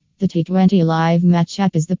The T20 Live Match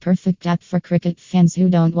App is the perfect app for cricket fans who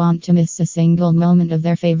don't want to miss a single moment of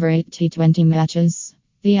their favorite T20 matches.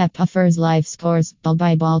 The app offers live scores,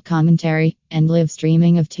 ball-by-ball commentary, and live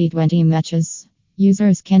streaming of T20 matches.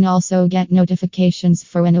 Users can also get notifications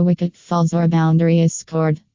for when a wicket falls or a boundary is scored.